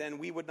it, then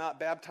we would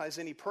not baptize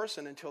any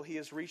person until he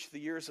has reached the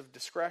years of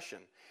discretion.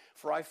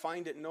 For I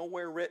find it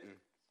nowhere written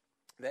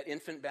that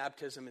infant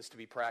baptism is to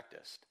be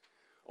practiced.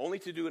 Only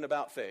to do an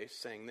about-face,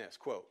 saying this,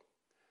 quote,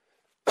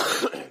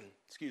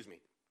 excuse me,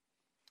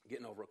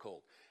 getting over a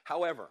cold.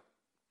 However,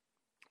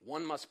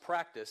 one must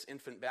practice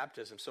infant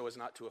baptism so as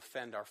not to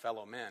offend our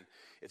fellow men.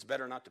 It's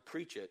better not to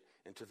preach it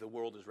until the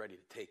world is ready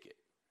to take it."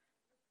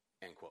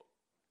 End quote.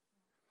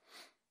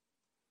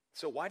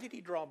 So why did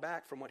he draw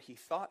back from what he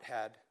thought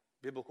had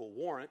biblical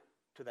warrant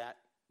to that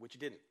which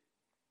didn't?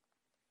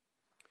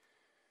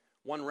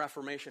 One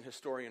Reformation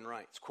historian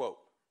writes, quote,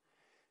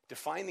 "To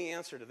find the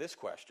answer to this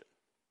question,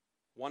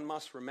 one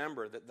must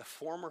remember that the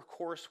former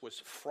course was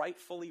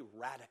frightfully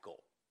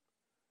radical.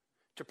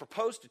 To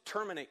propose to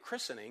terminate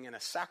christening in a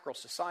sacral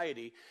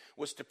society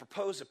was to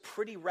propose a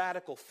pretty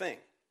radical thing,"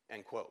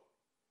 end quote.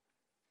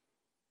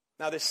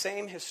 Now, this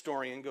same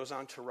historian goes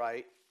on to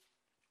write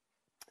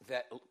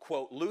that,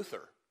 quote,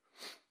 "Luther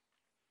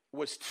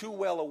was too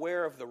well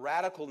aware of the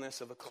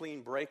radicalness of a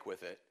clean break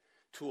with it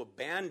to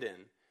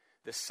abandon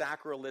the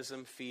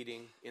sacralism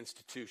feeding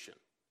institution,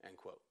 end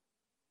quote.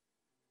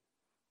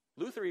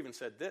 Luther even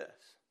said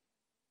this,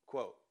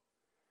 quote,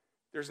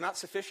 "There's not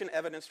sufficient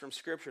evidence from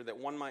Scripture that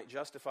one might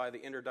justify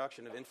the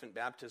introduction of infant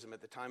baptism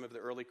at the time of the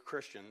early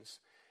Christians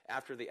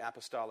after the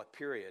apostolic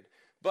period,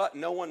 but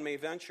no one may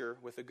venture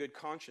with a good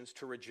conscience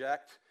to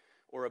reject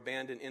or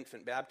abandon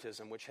infant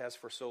baptism, which has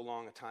for so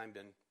long a time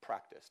been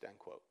practiced," end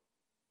quote.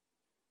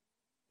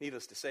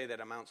 Needless to say,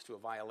 that amounts to a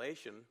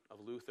violation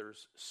of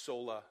Luther's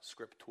sola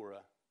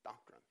scriptura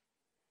doctrine,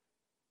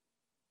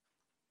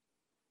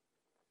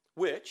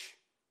 which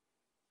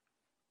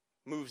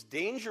moves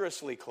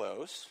dangerously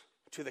close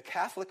to the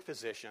Catholic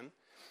position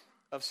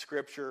of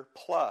Scripture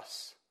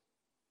plus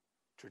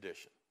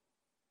tradition.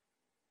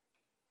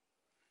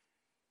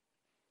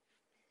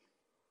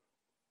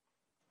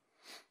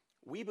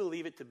 We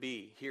believe it to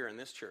be, here in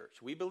this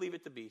church, we believe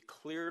it to be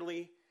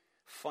clearly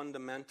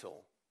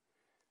fundamental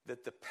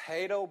that the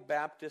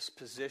Paedo-Baptist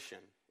position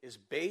is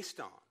based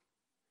on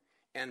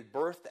and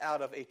birthed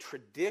out of a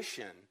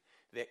tradition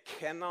that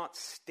cannot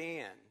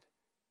stand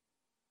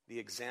the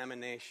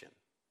examination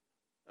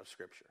of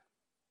Scripture.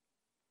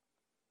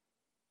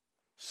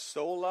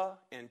 Sola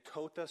and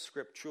tota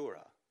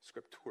scriptura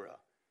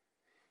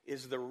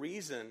is the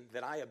reason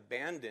that I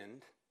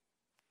abandoned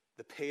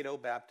the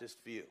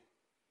Paedo-Baptist view.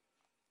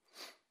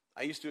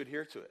 I used to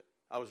adhere to it.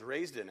 I was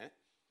raised in it.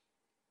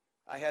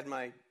 I had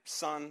my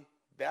son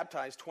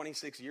baptized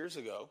 25 years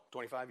ago,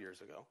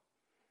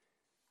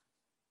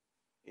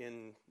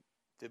 in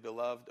the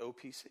beloved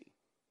OPC.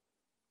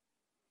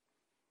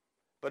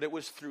 But it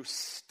was through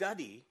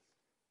study,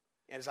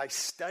 and as I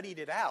studied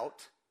it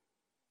out,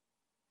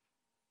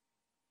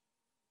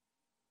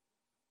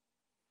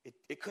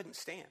 it couldn't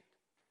stand.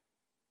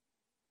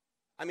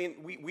 I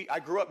mean, I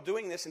grew up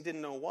doing this and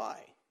didn't know why.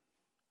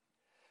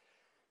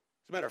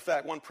 As a matter of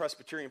fact, one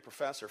Presbyterian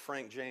professor,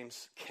 Frank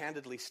James,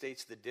 candidly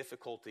states the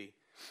difficulty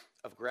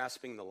of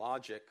grasping the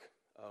logic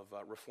of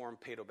Reformed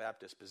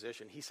Paedo-Baptist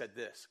position. He said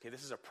this,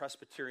 this is a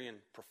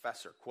Presbyterian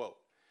professor, quote,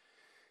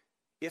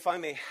 "If I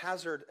may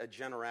hazard a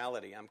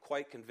generality, I'm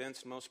quite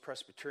convinced most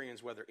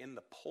Presbyterians, whether in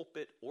the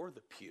pulpit or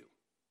the pew,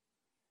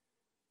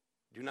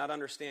 do not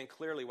understand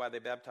clearly why they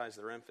baptize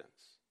their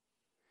infants.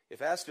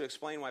 If asked to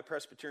explain why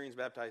Presbyterians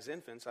baptize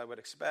infants, I would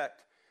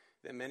expect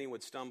that many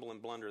would stumble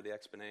and blunder the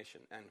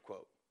explanation," end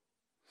quote.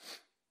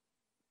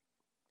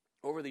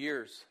 Over the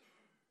years,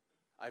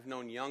 I've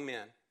known young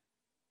men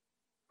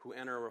who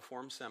enter a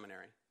Reformed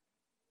seminary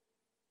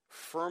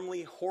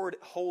firmly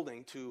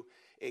holding to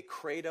a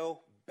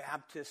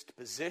Credo-Baptist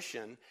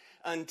position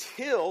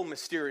until,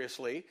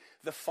 mysteriously,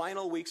 the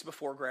final weeks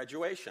before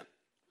graduation.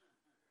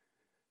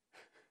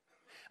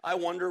 I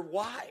wonder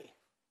why.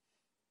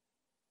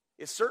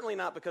 It's certainly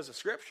not because of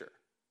Scripture.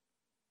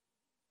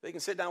 They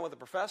can sit down with a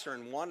professor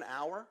in 1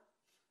 hour,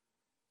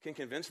 can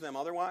convince them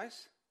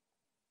otherwise.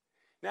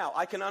 Now,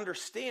 I can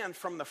understand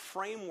from the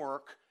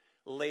framework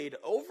laid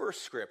over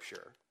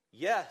Scripture,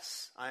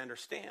 yes, I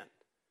understand,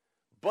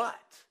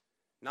 but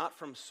not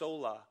from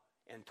sola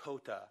and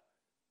tota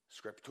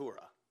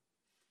scriptura.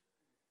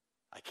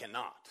 I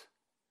cannot.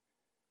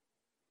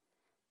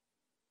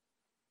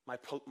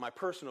 My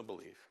personal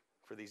belief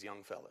for these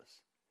young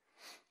fellas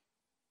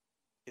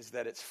is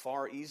that it's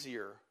far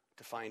easier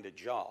to find a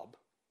job,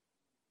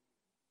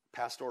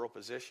 pastoral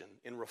position,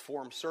 in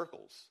Reformed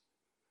circles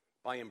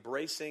by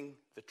embracing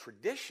the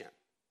tradition.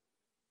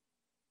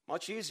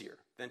 Much easier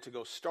than to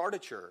go start a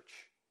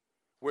church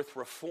with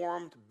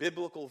Reformed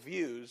biblical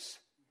views,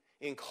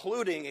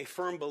 including a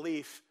firm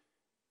belief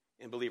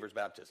in believer's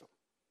baptism.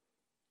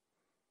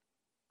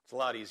 It's a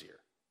lot easier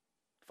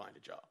to find a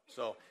job.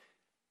 So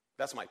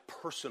that's my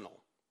personal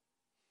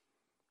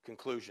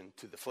conclusion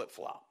to the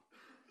flip-flop.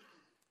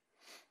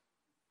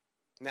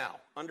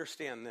 Now,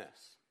 understand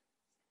this.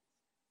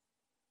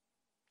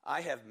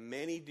 I have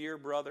many dear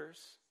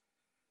brothers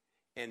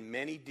and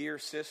many dear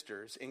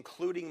sisters,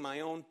 including my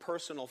own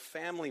personal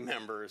family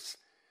members,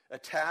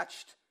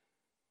 attached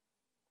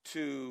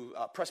to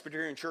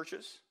Presbyterian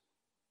churches,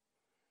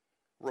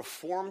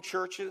 Reformed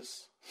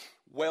churches,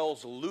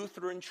 Wells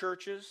Lutheran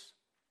churches,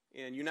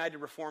 and United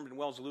Reformed and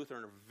Wells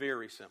Lutheran are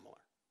very similar.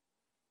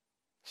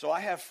 So I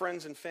have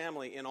friends and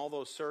family in all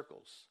those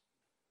circles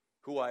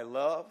who I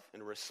love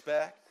and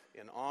respect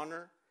and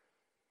honor,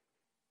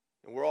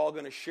 and we're all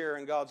going to share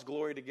in God's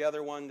glory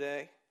together one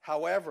day.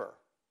 However,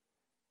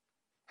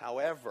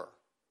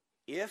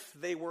 if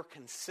they were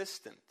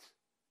consistent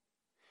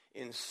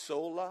in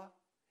sola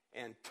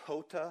and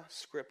tota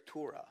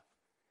scriptura,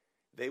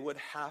 they would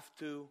have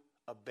to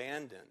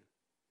abandon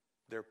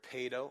their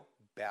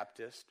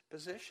Paedo-Baptist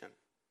position.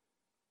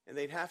 And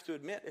they'd have to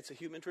admit it's a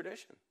human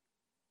tradition.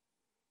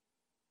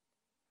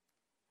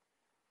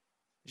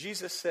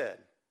 Jesus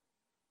said,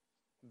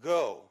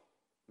 "Go,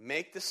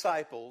 make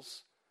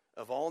disciples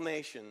of all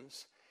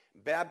nations,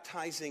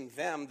 baptizing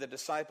them, the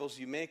disciples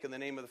you make, in the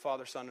name of the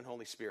Father, Son, and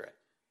Holy Spirit."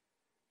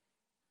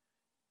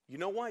 You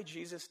know why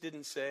Jesus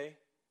didn't say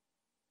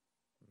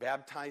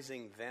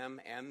baptizing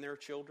them and their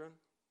children?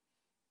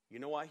 You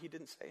know why he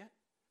didn't say it?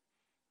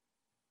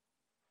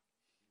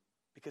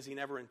 Because he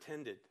never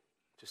intended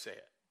to say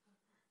it.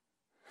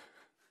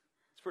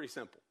 It's pretty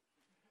simple.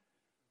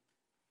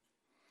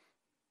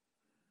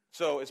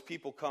 So as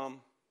people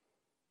come,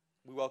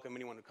 we welcome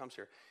anyone who comes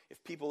here.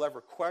 If people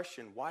ever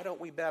question, why don't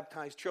we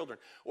baptize children?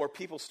 Or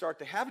people start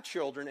to have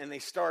children and they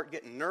start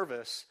getting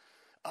nervous,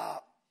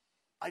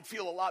 I'd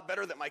feel a lot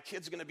better that my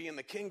kid's going to be in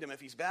the kingdom if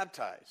he's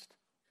baptized.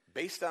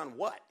 Based on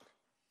what?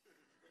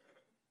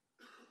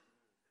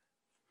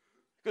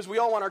 Because we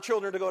all want our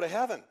children to go to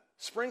heaven.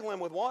 Sprinkling them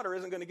with water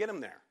isn't going to get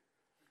them there.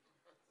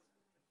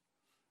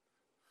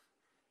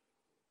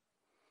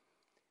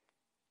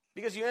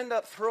 Because you end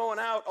up throwing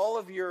out all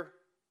of your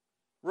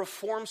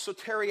Reformed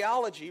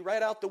soteriology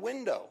right out the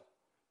window.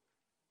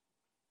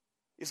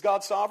 Is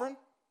God sovereign?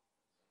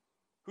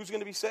 Who's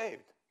going to be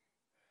saved?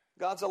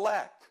 God's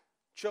elect.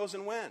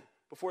 Chosen when?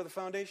 Before the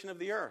foundation of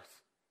the earth.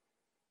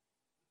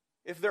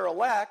 If they're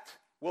elect,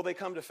 will they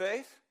come to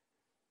faith?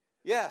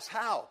 Yes.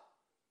 How?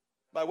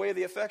 By way of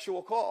the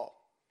effectual call.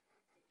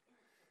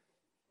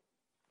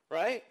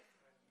 Right?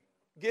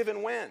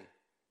 Given when?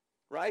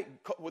 Right?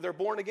 Well, they're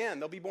born again.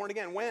 They'll be born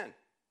again. When?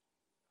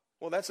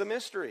 Well, that's a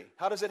mystery.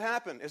 How does it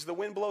happen? As the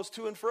wind blows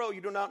to and fro,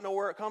 you do not know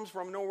where it comes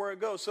from, nor where it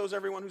goes. So is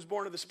everyone who's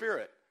born of the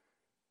Spirit.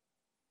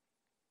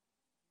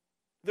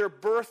 They're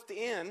birthed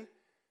in,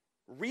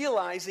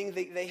 realizing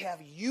that they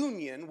have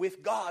union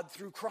with God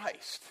through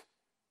Christ.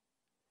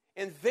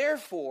 And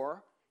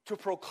therefore, to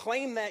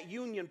proclaim that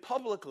union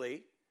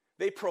publicly,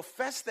 they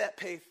profess that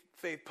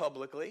faith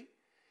publicly.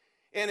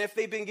 And if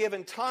they've been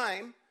given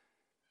time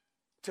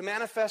to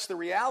manifest the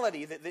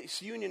reality that this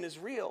union is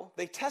real,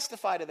 they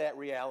testify to that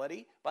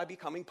reality by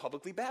becoming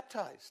publicly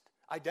baptized,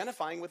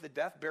 identifying with the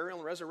death, burial,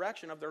 and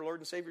resurrection of their Lord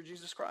and Savior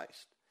Jesus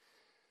Christ.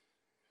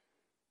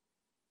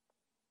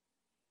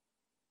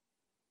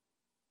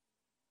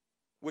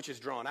 Which is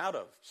drawn out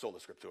of Sola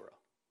Scriptura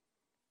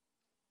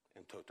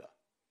and Tota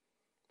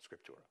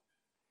Scriptura.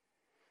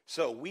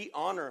 So we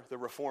honor the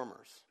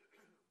reformers.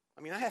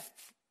 I mean, I have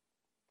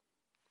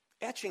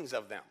etchings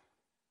of them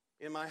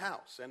in my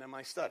house and in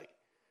my study.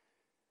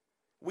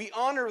 We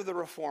honor the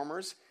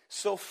reformers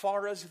so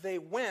far as they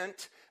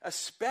went,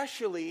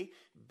 especially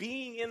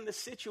being in the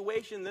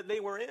situation that they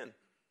were in.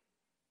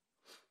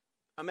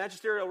 A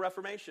magisterial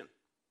reformation.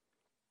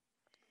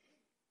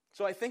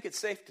 So I think it's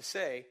safe to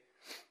say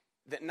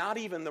that not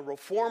even the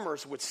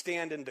reformers would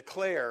stand and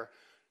declare,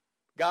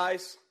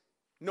 guys,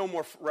 no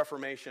more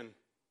reformation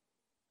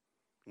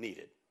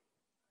needed.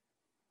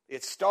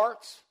 It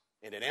starts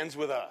and it ends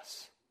with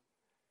us.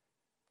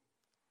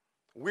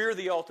 We're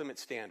the ultimate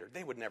standard.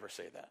 They would never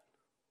say that.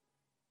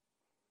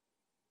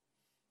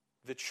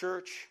 The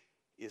church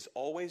is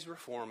always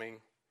reforming,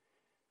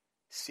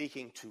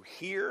 seeking to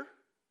hear,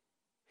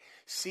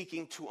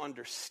 seeking to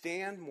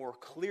understand more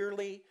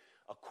clearly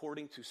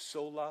according to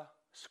Sola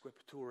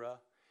Scriptura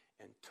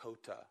and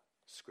Tota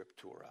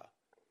Scriptura,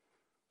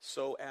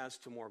 so as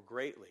to more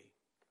greatly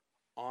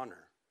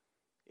honor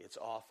its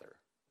author,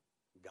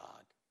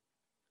 God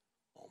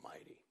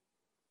Almighty.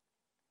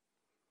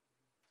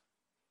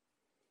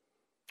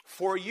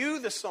 For you,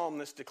 the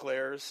psalmist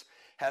declares,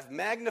 have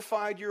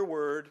magnified your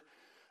word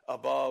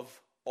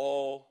above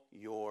all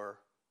your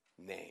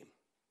name.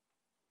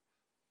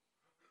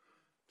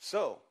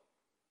 So,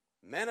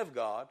 men of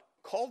God,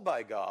 called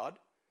by God,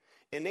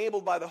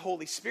 enabled by the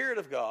Holy Spirit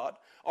of God,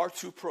 are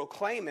to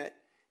proclaim it,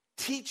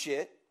 teach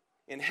it,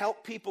 and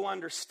help people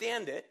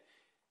understand it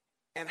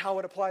and how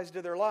it applies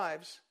to their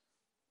lives,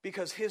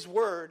 because His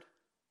word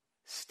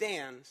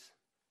stands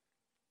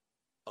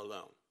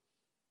alone.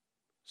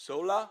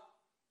 Sola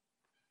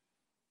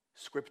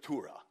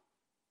Scriptura.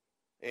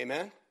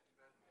 Amen?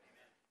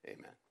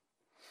 Amen.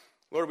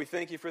 Lord, we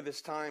thank you for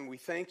this time. We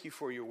thank you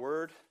for your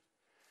word.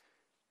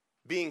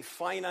 Being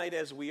finite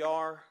as we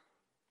are,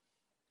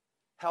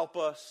 help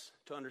us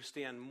to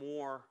understand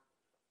more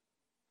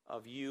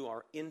of you,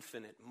 our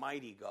infinite,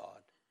 mighty God.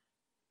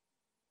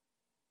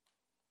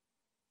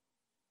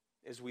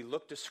 As we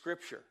look to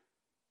Scripture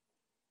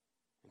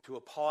and to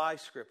apply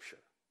Scripture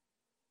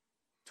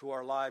to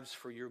our lives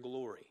for your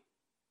glory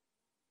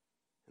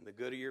and the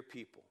good of your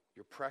people,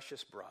 your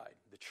precious bride,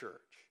 the church.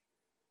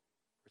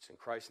 It's in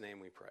Christ's name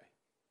we pray.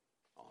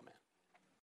 Amen.